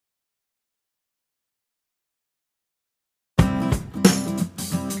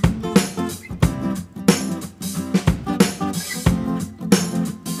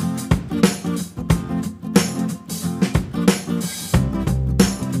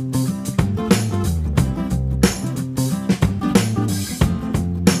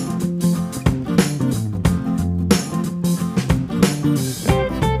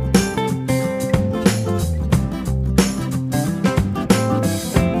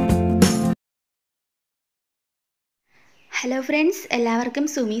Hello friends, എല്ലാവർക്കും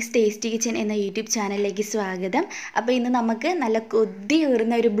Sumi's tasty kitchen എന്ന YouTube ചാനലിലേക്ക് സ്വാഗതം. അപ്പോൾ ഇന്ന് നമുക്ക് നല്ല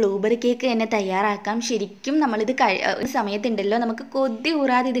കൊതിയൂറുന്ന ഒരു ബ്ലൂബെറി കേക്ക് തന്നെ തയ്യാറാക്കാം. ശരിക്കും നമ്മളിത് സമയത്തുണ്ടല്ലോ, നമുക്ക് കൊതി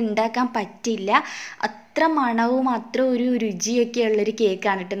ഊറാതെ ഇത് ഉണ്ടാക്കാൻ പറ്റില്ല. അത്ര മണവും അത്ര ഒരു രുചിയൊക്കെ ഉള്ളൊരു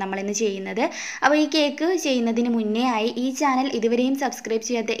കേക്കാണ് കേട്ടോ നമ്മളിന്ന് ചെയ്യുന്നത്. അപ്പോൾ ഈ കേക്ക് ചെയ്യുന്നതിന് മുന്നേ ആയി ഈ ചാനൽ ഇതുവരെയും സബ്സ്ക്രൈബ്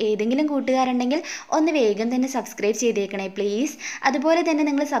ചെയ്യാത്ത ഏതെങ്കിലും കൂട്ടുകാരുണ്ടെങ്കിൽ ഒന്ന് വേഗം തന്നെ സബ്സ്ക്രൈബ് ചെയ്തേക്കണേ പ്ലീസ്. അതുപോലെ തന്നെ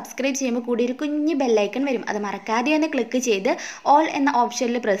നിങ്ങൾ സബ്സ്ക്രൈബ് ചെയ്യുമ്പോൾ കൂടി ഒരു കുഞ്ഞ് ബെല്ലൈക്കൺ വരും, അത് മറക്കാതെ ഒന്ന് ക്ലിക്ക് ചെയ്ത് ഓൾ എന്ന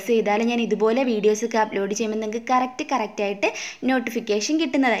ഓപ്ഷനിൽ പ്രസ് ചെയ്താൽ ഞാൻ ഇതുപോലെ വീഡിയോസൊക്കെ അപ്ലോഡ് ചെയ്യുമ്പോൾ നിങ്ങൾക്ക് കറക്റ്റായിട്ട് നോട്ടിഫിക്കേഷൻ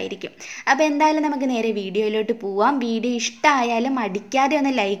കിട്ടുന്നതായിരിക്കും. അപ്പോൾ എന്തായാലും നമുക്ക് നേരെ വീഡിയോയിലോട്ട് പോവാം. വീഡിയോ ഇഷ്ടമായാലും മടിക്കാതെ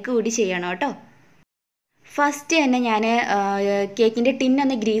ഒന്ന് ലൈക്ക് കൂടി ചെയ്യണം കേട്ടോ. ഫസ്റ്റ് തന്നെ ഞാൻ കേക്കിൻ്റെ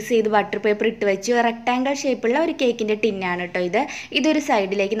ടിന്നൊന്ന് ഗ്രീസ് ചെയ്ത് ബട്ടർ പേപ്പർ ഇട്ട് വെച്ചു. റെക്ടാങ്കിൾ ഷേപ്പുള്ള ഒരു കേക്കിൻ്റെ ടിന്നാണ് കേട്ടോ ഇതൊരു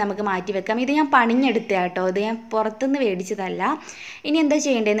സൈഡിലേക്ക് നമുക്ക് മാറ്റി വെക്കാം. ഇത് ഞാൻ പണിഞ്ഞെടുത്ത കേട്ടോ, ഇത് ഞാൻ പുറത്തുനിന്ന് മേടിച്ചതല്ല. ഇനി എന്താ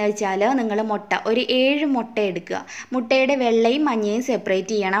ചെയ്യേണ്ടതെന്ന് വെച്ചാൽ, നിങ്ങൾ മുട്ട ഒരു 7 മുട്ട എടുക്കുക. മുട്ടയുടെ വെള്ളയും മഞ്ഞയും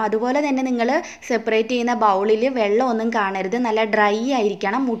സെപ്പറേറ്റ് ചെയ്യണം. അതുപോലെ തന്നെ നിങ്ങൾ സെപ്പറേറ്റ് ചെയ്യുന്ന ബൗളിൽ വെള്ളമൊന്നും കാണരുത്, നല്ല ഡ്രൈ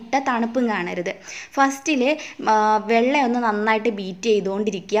ആയിരിക്കണം, മുട്ട തണുപ്പും കാണരുത്. ഫസ്റ്റിൽ വെള്ളം ഒന്ന് നന്നായിട്ട് ബീറ്റ്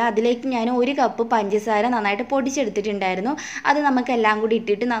ചെയ്തുകൊണ്ടിരിക്കുക. അതിലേക്ക് ഞാൻ 1 കപ്പ് പഞ്ചസാര നന്നായിട്ട് പൊടിച്ചെടുത്തിട്ടുണ്ടായിരുന്നു. അത് നമുക്കെല്ലാം കൂടി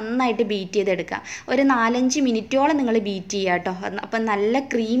ഇട്ടിട്ട് നന്നായിട്ട് ബീറ്റ് ചെയ്തെടുക്കാം. ഒരു 4-5 മിനിറ്റോളം നിങ്ങൾ ബീറ്റ് ചെയ്യുക കേട്ടോ. അപ്പം നല്ല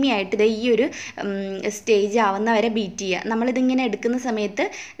ക്രീമി ആയിട്ട് ഇത് ഈ ഒരു സ്റ്റേജ് ആവുന്ന വരെ ബീറ്റ് ചെയ്യുക. നമ്മളിതിങ്ങനെ എടുക്കുന്ന സമയത്ത്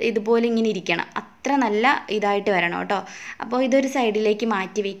ഇതുപോലെ ഇങ്ങനെ ഇരിക്കണം, അത്ര നല്ല ഇതായിട്ട് വരണം കേട്ടോ. അപ്പോൾ ഇതൊരു സൈഡിലേക്ക്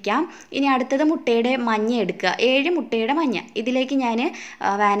മാറ്റി വയ്ക്കാം. ഇനി അടുത്തത് മുട്ടയുടെ മഞ്ഞ എടുക്കുക, 7 മുട്ടയുടെ മഞ്ഞ. ഇതിലേക്ക് ഞാൻ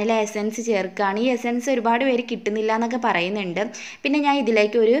വാനില എസൻസ് ചേർക്കുകയാണ്. ഈ എസൻസ് ഒരുപാട് പേര് കിട്ടുന്നില്ല എന്നൊക്കെ പറയുന്നുണ്ട്. പിന്നെ ഞാൻ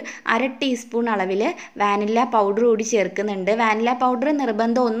ഇതിലേക്ക് ഒരു 1/2 ടീസ്പൂൺ അളവിൽ വാനില പൗഡർ കൂടി ചേർക്കുന്നുണ്ട്. വാനില പൗഡർ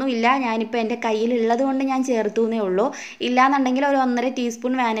നിർബന്ധമൊന്നുമില്ല, ഞാനിപ്പോൾ എൻ്റെ കയ്യിലുള്ളത് കൊണ്ട് ഞാൻ ചേർത്തു എന്നേ ഉള്ളൂ. ഇല്ലാന്നുണ്ടെങ്കിൽ ഒരു 1.5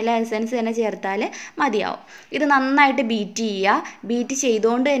 ടീസ്പൂൺ വാനില എസൻസ് തന്നെ ചേർത്താൽ മതിയാവും. ഇത് നന്നായിട്ട് ബീറ്റ് ചെയ്യുക. ബീറ്റ്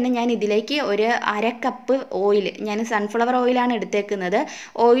ചെയ്തുകൊണ്ട് തന്നെ ഞാൻ ഇതിലേക്ക് ഒരു 1/2 കപ്പ് ഓയിൽ, ഞാൻ സൺഫ്ലവർ ഓയിലാണ് എടുത്തേക്കുന്നത്,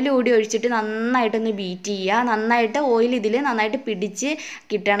 ഓയിൽ കൂടി ഒഴിച്ചിട്ട് നന്നായിട്ടൊന്ന് ബീറ്റ് ചെയ്യുക. നന്നായിട്ട് ഓയിൽ ഇതിൽ നന്നായിട്ട് പിടിച്ച്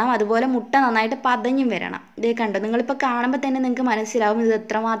കിട്ടണം. അതുപോലെ മുട്ട നന്നായിട്ട് പതഞ്ഞും വരണം. ഇത് കണ്ടോ, നിങ്ങളിപ്പോൾ കാണുമ്പോൾ തന്നെ നിങ്ങൾക്ക് മനസ്സിലാവും ഇത്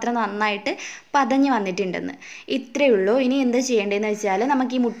എത്രമാത്രം നന്നായിട്ട് പതഞ്ഞ് വന്നിട്ടുണ്ടെന്ന്. ഇത്രയേ ഉള്ളൂ. ഇനി എന്താ ചെയ്യേണ്ടതെന്ന് വെച്ചാൽ,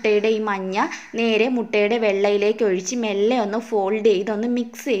 നമുക്ക് ഈ മുട്ടയുടെ ഈ മഞ്ഞ നേരെ മുട്ടയുടെ വെള്ളയിലേക്ക് ഒഴിച്ച് മെല്ലെ ഒന്ന് ഫോൾഡ് ചെയ്ത് ഒന്ന്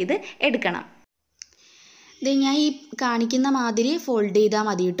മിക്സ് ചെയ്ത് എടുക്കണം. ഇത് ഞാൻ ഈ കാണിക്കുന്ന മാതിരി ഫോൾഡ് ചെയ്താൽ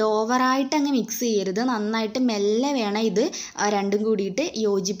മതി കേട്ടോ. ഓവറായിട്ട് അങ്ങ് മിക്സ് ചെയ്യരുത്, നന്നായിട്ട് മെല്ലെ വേണം ഇത് രണ്ടും കൂടിയിട്ട്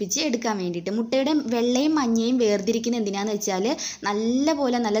യോജിപ്പിച്ച് എടുക്കാൻ വേണ്ടിയിട്ട്. മുട്ടയുടെ വെള്ളയും മഞ്ഞയും വേർതിരിക്കുന്ന എന്തിനാന്ന് വെച്ചാൽ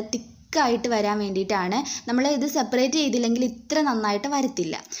നല്ല തിക്കായിട്ട് വരാൻ വേണ്ടിയിട്ടാണ്. നമ്മൾ ഇത് സെപ്പറേറ്റ് ചെയ്തില്ലെങ്കിൽ ഇത്ര നന്നായിട്ട്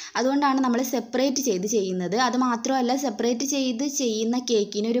വരത്തില്ല, അതുകൊണ്ടാണ് നമ്മൾ സെപ്പറേറ്റ് ചെയ്ത് ചെയ്യുന്നത്. അത് മാത്രമല്ല, സെപ്പറേറ്റ് ചെയ്ത് ചെയ്യുന്ന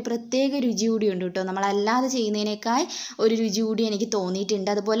കേക്കിന് ഒരു പ്രത്യേക രുചി കൂടിയുണ്ട് കേട്ടോ. നമ്മളല്ലാതെ ചെയ്യുന്നതിനേക്കാൾ ഒരു രുചി കൂടി എനിക്ക്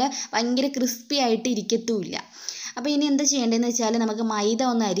തോന്നിയിട്ടുണ്ട്. അതുപോലെ ഭയങ്കര ക്രിസ്പി ആയിട്ട് ഇരിക്കത്തുമില്ല. അപ്പോൾ ഇനി എന്താ ചെയ്യേണ്ടതെന്ന് വെച്ചാൽ, നമുക്ക് മൈദ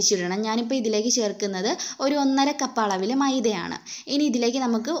ഒന്ന് അരിച്ചിടണം. ഞാനിപ്പോൾ ഇതിലേക്ക് ചേർക്കുന്നത് ഒരു 1.5 കപ്പ് അളവിൽ മൈദയാണ്. ഇനി ഇതിലേക്ക്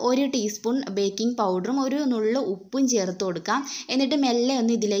നമുക്ക് 1 ടീസ്പൂൺ ബേക്കിംഗ് പൗഡറും ഒരു നുള്ളു ഉപ്പും ചേർത്ത് കൊടുക്കാം. എന്നിട്ട് മെല്ലെ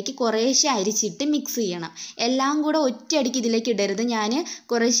ഒന്ന് ഇതിലേക്ക് കുറേശ്ശെ അരിച്ചിട്ട് മിക്സ് ചെയ്യണം. എല്ലാം കൂടെ ഒറ്റയടിക്ക് ഇതിലേക്ക് ഇടരുത്. ഞാൻ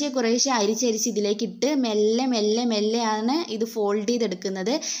കുറേശ്ശെ അരിച്ചരിച്ച് ഇതിലേക്ക് ഇട്ട് മെല്ലെയാണ് ഇത് ഫോൾഡ്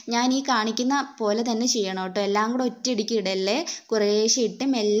ചെയ്തെടുക്കുന്നത്. ഞാൻ ഈ കാണിക്കുന്ന പോലെ തന്നെ ചെയ്യണം കേട്ടോ. എല്ലാം കൂടെ ഒറ്റയടിക്ക് ഇടല്ലേ, കുറേശ്ശെ ഇട്ട്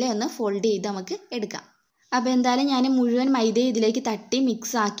മെല്ലെ ഒന്ന് ഫോൾഡ് ചെയ്ത് നമുക്ക് എടുക്കാം. അപ്പോൾ എന്തായാലും ഞാൻ മുഴുവൻ മൈദ ഇതിലേക്ക് തട്ടി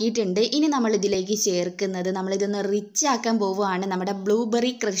മിക്സ് ആക്കിയിട്ടുണ്ട്. ഇനി നമ്മളിതിലേക്ക് ചേർക്കുന്നത്, നമ്മളിതൊന്ന് റിച്ച് ആക്കാൻ പോവുകയാണ്, നമ്മുടെ ബ്ലൂബെറി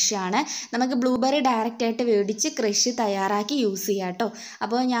ക്രഷാണ്. നമുക്ക് ബ്ലൂബെറി ഡയറക്റ്റായിട്ട് മേടിച്ച് ക്രഷ് തയ്യാറാക്കി യൂസ് ചെയ്യാം കേട്ടോ.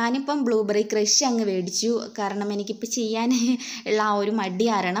 അപ്പോൾ ഞാനിപ്പം ബ്ലൂബെറി ക്രഷ് അങ്ങ് മേടിച്ചു, കാരണം എനിക്കിപ്പോൾ ചെയ്യാൻ ഉള്ള ആ ഒരു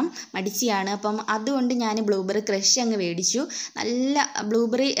മടിച്ചിയാണ്. അപ്പം അതുകൊണ്ട് ഞാൻ ബ്ലൂബെറി ക്രഷ് അങ്ങ് മേടിച്ചു. നല്ല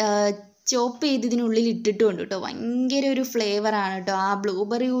ബ്ലൂബെറി ചോപ്പ് ചെയ്ത് ഇതിനുള്ളിൽ ഇട്ടിട്ടുണ്ട് കേട്ടോ. ഭയങ്കര ഒരു ഫ്ലേവറാണ് കേട്ടോ. ആ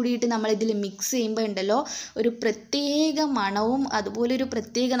ബ്ലൂബെറി കൂടിയിട്ട് നമ്മളിതിൽ മിക്സ് ചെയ്യുമ്പോൾ ഉണ്ടല്ലോ, ഒരു പ്രത്യേക മണവും അതുപോലെ ഒരു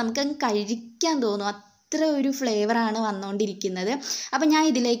പ്രത്യേക നമുക്കങ്ങ് കഴിക്കാൻ തോന്നും, അത്ര ഒരു ഫ്ലേവറാണ് വന്നുകൊണ്ടിരിക്കുന്നത്. അപ്പം ഞാൻ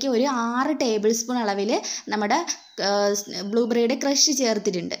ഇതിലേക്ക് ഒരു 6 ടേബിൾ സ്പൂൺ അളവിൽ നമ്മുടെ ബ്ലൂബെറിയുടെ ക്രഷ്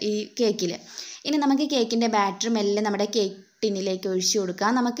ചേർത്തിട്ടുണ്ട് ഈ കേക്കിൽ. ഇനി നമുക്ക് കേക്കിൻ്റെ ബാറ്റർ മെല്ലെ നമ്മുടെ കേക്ക് ടിന്നിലേക്ക് ഒഴിച്ചു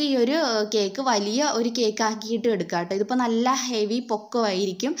കൊടുക്കാം. നമുക്ക് ഈ ഒരു കേക്ക് വലിയ ഒരു കേക്ക് ആക്കിയിട്ട് എടുക്കാം കേട്ടോ. ഇതിപ്പോൾ നല്ല ഹെവി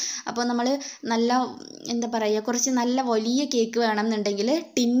പൊക്കമായിരിക്കും. അപ്പോൾ നമ്മൾ എന്താ പറയുക, കുറച്ച് നല്ല വലിയ കേക്ക് വേണമെന്നുണ്ടെങ്കിൽ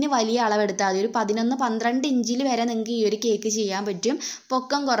ടിന്ന് വലിയ അളവെടുത്താൽ മതി. ഒരു 11-12 ഇഞ്ചിൽ വരെ നിങ്ങൾക്ക് ഈ ഒരു കേക്ക് ചെയ്യാൻ പറ്റും.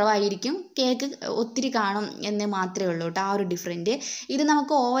 പൊക്കം കുറവായിരിക്കും, കേക്ക് ഒത്തിരി കാണും എന്ന് മാത്രമേ ഉള്ളൂ കേട്ടോ, ആ ഒരു ഡിഫറൻറ്റ്. ഇത്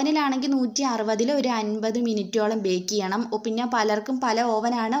നമുക്ക് ഓവനിലാണെങ്കിൽ 160 ഒരു 50 മിനിറ്റോളം ബേക്ക് ചെയ്യണം. പിന്നെ പലർക്കും പല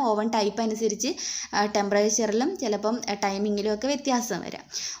ഓവനാണ്, ഓവൻ ടൈപ്പ് അനുസരിച്ച് ടെമ്പറേച്ചറിലും ചിലപ്പം ടൈമിങ്ങിലും ഒക്കെ വ്യത്യാസം വരാം.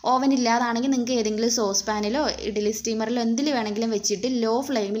 ഓവൻ ഇല്ലാതാണെങ്കിൽ നിങ്ങൾക്ക് ഏതെങ്കിലും സോസ് പാനിലോ ഇഡ്ഡലി സ്റ്റീമറിലോ എന്തിൽ വേണമെങ്കിലും വെച്ചിട്ട് ലോ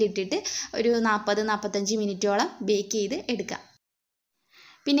ഫ്ലെയിമിൽ ഇട്ടിട്ട് ഒരു 40-45 മിനിറ്റോളം ബേക്ക് ചെയ്ത് എടുക്കാം.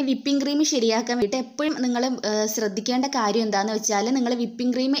 പിന്നെ വിപ്പിംഗ് ക്രീം ശരിയാക്കാൻ വേണ്ടിയിട്ട് എപ്പോഴും നിങ്ങൾ ശ്രദ്ധിക്കേണ്ട കാര്യം എന്താണെന്ന് വെച്ചാൽ നിങ്ങൾ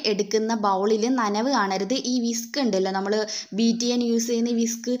വിപ്പിംഗ് ക്രീം എടുക്കുന്ന ബൗളിൽ നനവ് കാണരുത്. ഈ വിസ്ക് ഉണ്ടല്ലോ, നമ്മൾ ബീറ്റ് ചെയ്യാൻ യൂസ് ചെയ്യുന്ന ഈ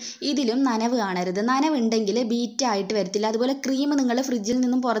വിസ്ക്, ഇതിലും നനവ് കാണരുത്. നനവുണ്ടെങ്കിൽ ബീറ്റ് ആയിട്ട് വരത്തില്ല. അതുപോലെ ക്രീം നിങ്ങൾ ഫ്രിഡ്ജിൽ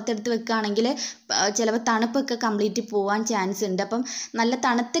നിന്നും പുറത്തെടുത്ത് വെക്കുകയാണെങ്കിൽ ചിലപ്പോൾ തണുപ്പൊക്കെ കംപ്ലീറ്റ് പോകാൻ ചാൻസ് ഉണ്ട്. അപ്പം നല്ല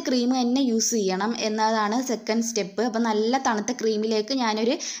തണുത്ത ക്രീം തന്നെ യൂസ് ചെയ്യണം എന്നതാണ് സെക്കൻഡ് സ്റ്റെപ്പ്. അപ്പം നല്ല തണുത്ത ക്രീമിലേക്ക്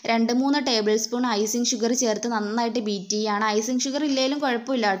ഞാനൊരു 2-3 ടേബിൾ സ്പൂൺ ഐസിങ് ഷുഗർ ചേർത്ത് നന്നായിട്ട് ബീറ്റ് ചെയ്യുകയാണ്. ഐസിങ് ഷുഗർ ഇല്ലെങ്കിലും കുഴപ്പമില്ല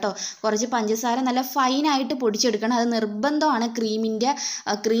കേട്ടോ. കുറച്ച് പഞ്ചസാര നല്ല ഫൈനായിട്ട് പൊടിച്ചെടുക്കണം. അത് നിർബന്ധമാണ്.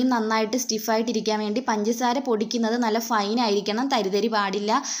 ക്രീം നന്നായിട്ട് സ്റ്റിഫായിട്ടിരിക്കാൻ വേണ്ടി പഞ്ചസാര പൊടിക്കുന്നത് നല്ല ഫൈനായിരിക്കണം, തരിതരി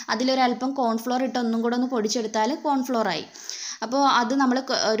പാടില്ല. അതിലൊരല്പം കോൺഫ്ലോർ ഇട്ട് ഒന്നും കൂടെ ഒന്ന് പൊടിച്ചെടുത്താൽ കോൺഫ്ലോറായി. അപ്പോൾ അത് നമ്മൾ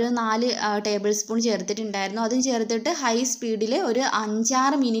ഒരു 4 ടേബിൾ സ്പൂൺ ചേർത്തിട്ടുണ്ടായിരുന്നു. അതും ചേർത്തിട്ട് ഹൈ സ്പീഡിൽ ഒരു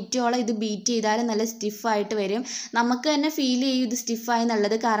 5-6 മിനിറ്റോളം ഇത് ബീറ്റ് ചെയ്താൽ നല്ല സ്റ്റിഫായിട്ട് വരും. നമുക്ക് തന്നെ ഫീൽ ചെയ്യും ഇത് സ്റ്റിഫായി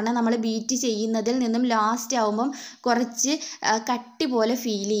എന്നുള്ളത്. കാരണം നമ്മൾ ബീറ്റ് ചെയ്യുന്നതിൽ നിന്നും ലാസ്റ്റ് ആകുമ്പം കുറച്ച് കട്ടി പോലെ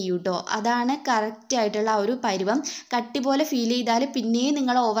ഫീൽ ചെയ്യും കേട്ടോ. അതാണ് കറക്റ്റായിട്ടുള്ള ഒരു പരുവം. കട്ടി പോലെ ഫീൽ ചെയ്താൽ പിന്നെയും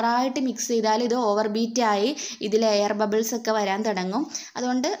നിങ്ങൾ ഓവറായിട്ട് മിക്സ് ചെയ്താൽ ഇത് ഓവർ ബീറ്റായി ഇതിൽ എയർ ബബിൾസ് ഒക്കെ വരാൻ തുടങ്ങും.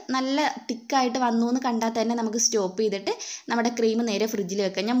 അതുകൊണ്ട് നല്ല തിക്കായിട്ട് വന്നു എന്ന് കണ്ടാൽ തന്നെ നമുക്ക് സ്റ്റോപ്പ് ചെയ്തിട്ട് നമ്മുടെ ക്രീം നേരെ ഫ്രിഡ്ജിൽ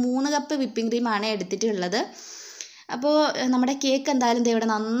വെക്കാം. ഞാൻ 3 കപ്പ് വിപ്പിംഗ് ക്രീമാണ് എടുത്തിട്ടുള്ളത്. അപ്പോൾ നമ്മുടെ കേക്ക് എന്തായാലും ഇവിടെ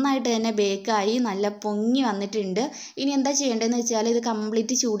നന്നായിട്ട് തന്നെ ബേക്കായി നല്ല പൊങ്ങി വന്നിട്ടുണ്ട്. ഇനി എന്താ ചെയ്യേണ്ടതെന്ന് വെച്ചാൽ ഇത്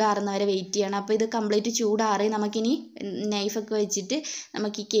കംപ്ലീറ്റ് ചൂടാറുന്നവരെ വെയിറ്റ് ചെയ്യണം. അപ്പോൾ ഇത് കംപ്ലീറ്റ് ചൂടാറി നമുക്കിനി നൈഫൊക്കെ വെച്ചിട്ട്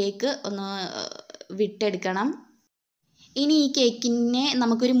നമുക്ക് ഈ കേക്ക് ഒന്ന് വിട്ടെടുക്കണം. ഇനി ഈ കേക്കിനെ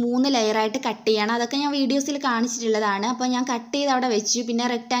നമുക്കൊരു 3 ലെയറായിട്ട് കട്ട് ചെയ്യണം. അതൊക്കെ ഞാൻ വീഡിയോസിൽ കാണിച്ചിട്ടുള്ളതാണ്. അപ്പോൾ ഞാൻ കട്ട് ചെയ്ത് അവിടെ വെച്ചു. പിന്നെ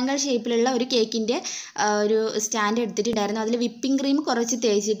റെക്റ്റാങ്കിൾ ഷേപ്പിലുള്ള ഒരു കേക്കിൻ്റെ ഒരു സ്റ്റാൻഡ് എടുത്തിട്ടുണ്ടായിരുന്നു. അതിൽ വിപ്പിംഗ് ക്രീം കുറച്ച്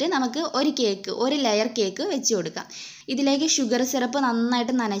തേച്ചിട്ട് നമുക്ക് ഒരു ലെയർ കേക്ക് വെച്ച് കൊടുക്കാം. ഇതിലേക്ക് ഷുഗർ സിറപ്പ്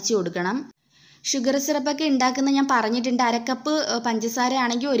നന്നായിട്ട് നനച്ച് കൊടുക്കണം. ഷുഗർ സിറപ്പൊക്കെ ഉണ്ടാക്കുന്നത് ഞാൻ പറഞ്ഞിട്ടുണ്ട്. 1/2 കപ്പ് പഞ്ചസാര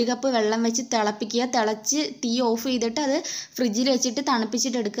ആണെങ്കിൽ 1 കപ്പ് വെള്ളം വെച്ച് തിളപ്പിക്കുക. തിളച്ച് തീ ഓഫ് ചെയ്തിട്ട് അത് ഫ്രിഡ്ജിൽ വെച്ചിട്ട്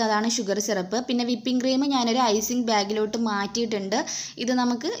തണുപ്പിച്ചിട്ട് എടുക്കുക. അതാണ് ഷുഗർ സിറപ്പ്. പിന്നെ വിപ്പിംഗ് ക്രീം ഞാനൊരു ഐസിങ് ബാഗിലോട്ട് മാറ്റിയിട്ടുണ്ട്. ഇത്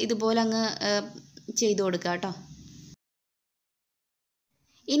നമുക്ക് ഇതുപോലെ അങ്ങ് ചെയ്ത് കൊടുക്കാം കേട്ടോ.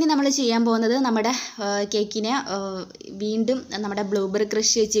 ഇനി നമ്മൾ ചെയ്യാൻ പോകുന്നത് നമ്മുടെ കേക്കിനെ വീണ്ടും നമ്മുടെ ബ്ലൂബെറി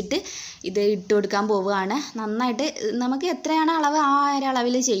ക്രഷ് വെച്ചിട്ട് ഇത് ഇട്ട് കൊടുക്കാൻ പോവുകയാണ്. നന്നായിട്ട് നമുക്ക് എത്രയാണ് അളവ് ആ ഒരു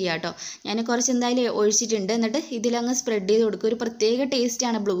അളവിൽ ചെയ്യുക കേട്ടോ. ഞാൻ കുറച്ച് എന്തായാലും ഒഴിച്ചിട്ടുണ്ട്. എന്നിട്ട് ഇതിലങ്ങ് സ്പ്രെഡ് ചെയ്ത് കൊടുക്കുക. ഒരു പ്രത്യേക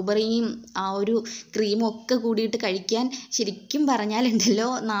ടേസ്റ്റാണ് ബ്ലൂബെറിയും ആ ഒരു ക്രീമും ഒക്കെ കൂടിയിട്ട് കഴിക്കാൻ. ശരിക്കും പറഞ്ഞാലുണ്ടല്ലോ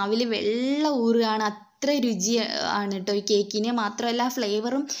നാവിൽ വെള്ളം ഊറുകയാണ്. അത്ര രുചി ആണ് കേട്ടോ ഈ കേക്കിന്. മാത്രമല്ല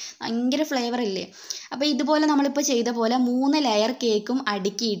ഫ്ലേവറും ഭയങ്കര ഫ്ലേവറില്ലേ. അപ്പോൾ ഇതുപോലെ നമ്മളിപ്പോൾ ചെയ്ത പോലെ 3 ലെയർ കേക്കും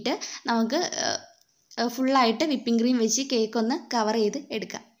അടുക്കിയിട്ട് നമുക്ക് ഫുള്ളായിട്ട് വിപ്പിംഗ് ക്രീം വെച്ച് കേക്കൊന്ന് കവർ ചെയ്ത്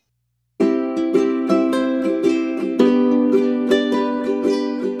എടുക്കാം.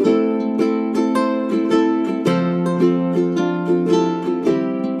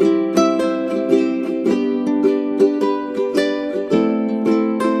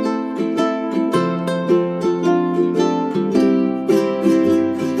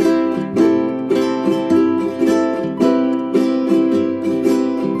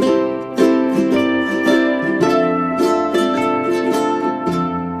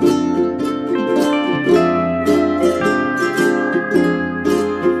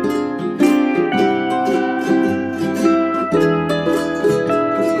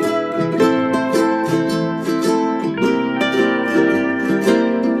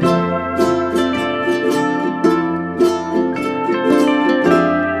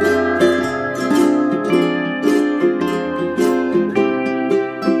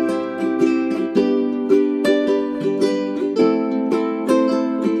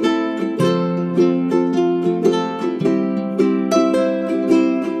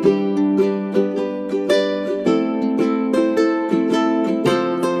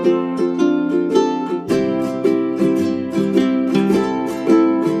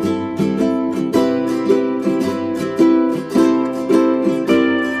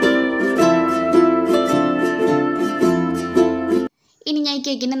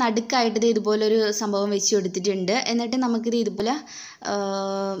 കേക്കിൻ്റെ നടുക്കായിട്ട് ഇതുപോലൊരു സംഭവം വെച്ച് കൊടുത്തിട്ടുണ്ട്. എന്നിട്ട് നമുക്കിത് ഇതുപോലെ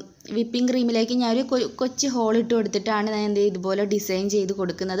വിപ്പിംഗ് ക്രീമിലേക്ക് ഞാനൊരു കൊച്ചു ഹോൾ ഇട്ട് കൊടുത്തിട്ടാണ് ഞാൻ ഇതുപോലെ ഡിസൈൻ ചെയ്ത്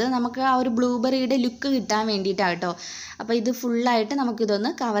കൊടുക്കുന്നത്. നമുക്ക് ആ ഒരു ബ്ലൂബെറിയുടെ ലുക്ക് കിട്ടാൻ വേണ്ടിയിട്ടാണ് കേട്ടോ. അപ്പോൾ ഇത് ഫുള്ളായിട്ട്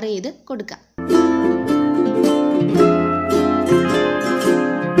നമുക്കിതൊന്ന് കവർ ചെയ്ത് കൊടുക്കാം.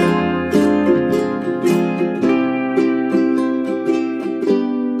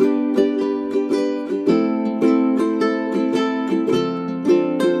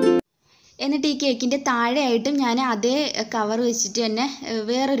 എന്നിട്ട് ഈ കേക്കിൻ്റെ താഴെയായിട്ടും ഞാൻ അതേ കവർ വെച്ചിട്ട് തന്നെ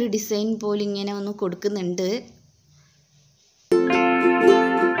വേറൊരു ഡിസൈൻ പോലെ ഇങ്ങനെ ഒന്ന് കൊടുക്കുന്നുണ്ട്.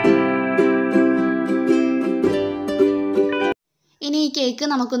 ഇനി ഈ കേക്ക്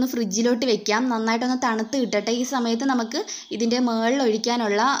നമുക്കൊന്ന് ഫ്രിഡ്ജിലോട്ട് വെക്കാം. നന്നായിട്ടൊന്ന് തണുത്ത് കിട്ടട്ടെ. ഈ സമയത്ത് നമുക്ക് ഇതിൻ്റെ മുകളിൽ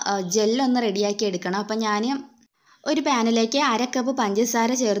ഒഴിക്കാനുള്ള ജെല്ലൊന്ന് റെഡിയാക്കി എടുക്കണം. അപ്പം ഞാൻ ഒരു പാനിലേക്ക് 1/2 കപ്പ്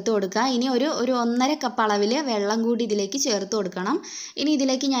പഞ്ചസാര ചേർത്ത് കൊടുക്കുക. ഇനി ഒരു 1.5 കപ്പ് അളവിൽ വെള്ളം കൂടി ഇതിലേക്ക് ചേർത്ത് കൊടുക്കണം. ഇനി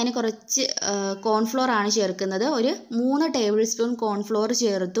ഇതിലേക്ക് ഞാൻ കുറച്ച് കോൺഫ്ലോർ ആണ് ചേർക്കുന്നത്. ഒരു 3 ടേബിൾ സ്പൂൺ കോൺഫ്ലോർ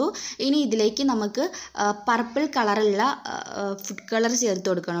ചേർത്തു. ഇനി ഇതിലേക്ക് നമുക്ക് പർപ്പിൾ കളറുള്ള ഫുഡ് കളർ ചേർത്ത്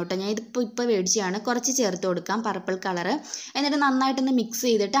കൊടുക്കണം കേട്ടോ. ഞാൻ ഇപ്പോൾ മേടിച്ചതാണ്. കുറച്ച് ചേർത്ത് കൊടുക്കാം പർപ്പിൾ കളറ്. എന്നിട്ട് നന്നായിട്ടൊന്ന് മിക്സ്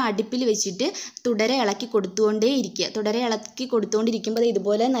ചെയ്തിട്ട് അടുപ്പിൽ വെച്ചിട്ട് തുടരെ ഇളക്കി കൊടുത്തുകൊണ്ടേയിരിക്കുക. തുടരെ ഇളക്കി കൊടുത്തുകൊണ്ടിരിക്കുമ്പോൾ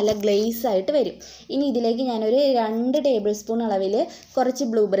ഇതുപോലെ നല്ല ഗ്ലേസ് ആയിട്ട് വരും. ഇനി ഇതിലേക്ക് ഞാനൊരു 2 ടേബിൾ സ്പൂൺ അളവിൽ കുറച്ച്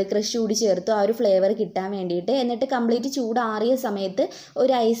ബ്ലൂബെറി ക്രഷ് കൂടി ചേർത്തു, ആ ഒരു ഫ്ലേവർ കിട്ടാൻ വേണ്ടിയിട്ട്. എന്നിട്ട് കംപ്ലീറ്റ് ചൂടാറിയ സമയത്ത്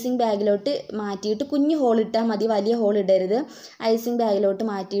ഒരു ഐസിങ് ബാഗിലോട്ട് മാറ്റിയിട്ട് കുഞ്ഞു ഹോൾ ഇട്ടാൽ മതി, വലിയ ഹോൾ ഇടരുത്. ഐസിങ് ബാഗിലോട്ട്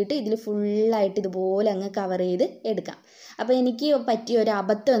മാറ്റിയിട്ട് ഇതിൽ ഫുള്ളായിട്ട് ഇതുപോലെ അങ്ങ് കവർ ചെയ്ത് എടുക്കാം. അപ്പോൾ എനിക്ക് പറ്റിയ ഒരു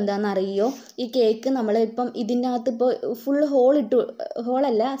അബദ്ധം എന്താണെന്നറിയോ, ഈ കേക്ക് നമ്മൾ ഇപ്പം ഇതിനകത്ത് ഇപ്പോൾ ഫുൾ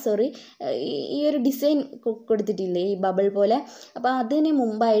ഈ ഒരു ഡിസൈൻ കൊടുത്തിട്ടില്ലേ ഈ ബബിൾ പോലെ. അപ്പോൾ അതിന്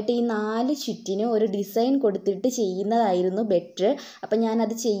മുമ്പായിട്ട് ഈ 4 ചുറ്റിനും ഒരു ഡിസൈൻ കൊടുത്തിട്ട് ചെയ്യുന്നതായിരുന്നു ബെറ്റർ. അപ്പം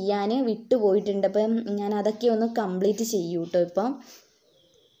ഞാനത് ചെയ്യാൻ വിട്ടുപോയിട്ടുണ്ട്. അപ്പം ഞാൻ അതൊക്കെ ഒന്ന് കംപ്ലീറ്റ് ചെയ്യൂ കേട്ടോ ഇപ്പം.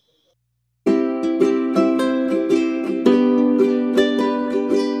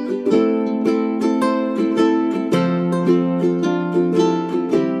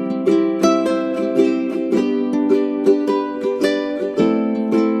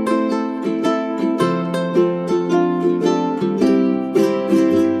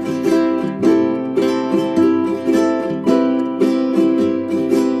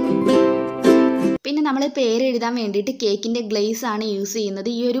 നമ്മൾ പേര് എഴുതാൻ വേണ്ടിയിട്ട് കേക്കിൻ്റെ ഗ്ലേസ് ആണ് യൂസ് ചെയ്യുന്നത്.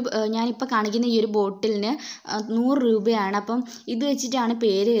 ഞാനിപ്പോൾ കാണിക്കുന്ന ഈ ഒരു ബോട്ടിലിന് 100 രൂപയാണ്. അപ്പം ഇത് വെച്ചിട്ടാണ്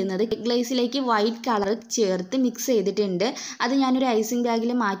പേര് എഴുതുന്നത്. ഗ്ലേസിലേക്ക് വൈറ്റ് കളർ ചേർത്ത് മിക്സ് ചെയ്തിട്ടുണ്ട്. അത് ഞാനൊരു ഐസിങ്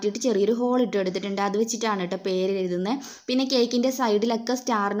ബാഗിൽ മാറ്റിയിട്ട് ചെറിയൊരു ഹോൾ ഇട്ട് എടുത്തിട്ടുണ്ട്. അത് വെച്ചിട്ടാണ് കേട്ടോ പേര് എഴുതുന്നത്. പിന്നെ കേക്കിൻ്റെ സൈഡിലൊക്കെ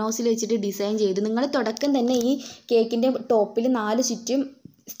സ്റ്റാർ നോസിൽ വെച്ചിട്ട് ഡിസൈൻ ചെയ്തു. നിങ്ങൾ തുടക്കം തന്നെ ഈ കേക്കിൻ്റെ ടോപ്പിൽ 4 ചുറ്റും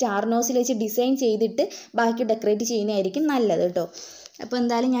സ്റ്റാർ നോസിൽ വെച്ച് ഡിസൈൻ ചെയ്തിട്ട് ബാക്കി ഡെക്കറേറ്റ് ചെയ്യുന്നതായിരിക്കും നല്ലത് കേട്ടോ. അപ്പോൾ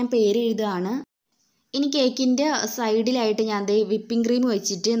എന്തായാലും ഞാൻ പേര് എഴുതുകയാണ്. ഇനി കേക്കിൻ്റെ സൈഡിലായിട്ട് ഞാൻ വിപ്പിംഗ് ക്രീം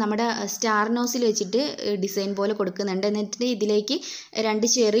വെച്ചിട്ട് നമ്മുടെ സ്റ്റാർ നോസിൽ വെച്ചിട്ട് ഡിസൈൻ പോലെ കൊടുക്കുന്നുണ്ട്. എന്നിട്ട് ഇതിലേക്ക് 2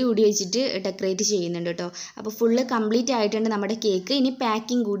 ചെറി കൂടി വെച്ചിട്ട് ഡെക്കറേറ്റ് ചെയ്യുന്നുണ്ട് കേട്ടോ. അപ്പോൾ ഫുള്ള് കംപ്ലീറ്റ് ആയിട്ടുണ്ട് നമ്മുടെ കേക്ക്. ഇനി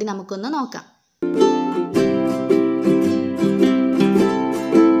പാക്കിംഗ് കൂടി നമുക്കൊന്ന് നോക്കാം.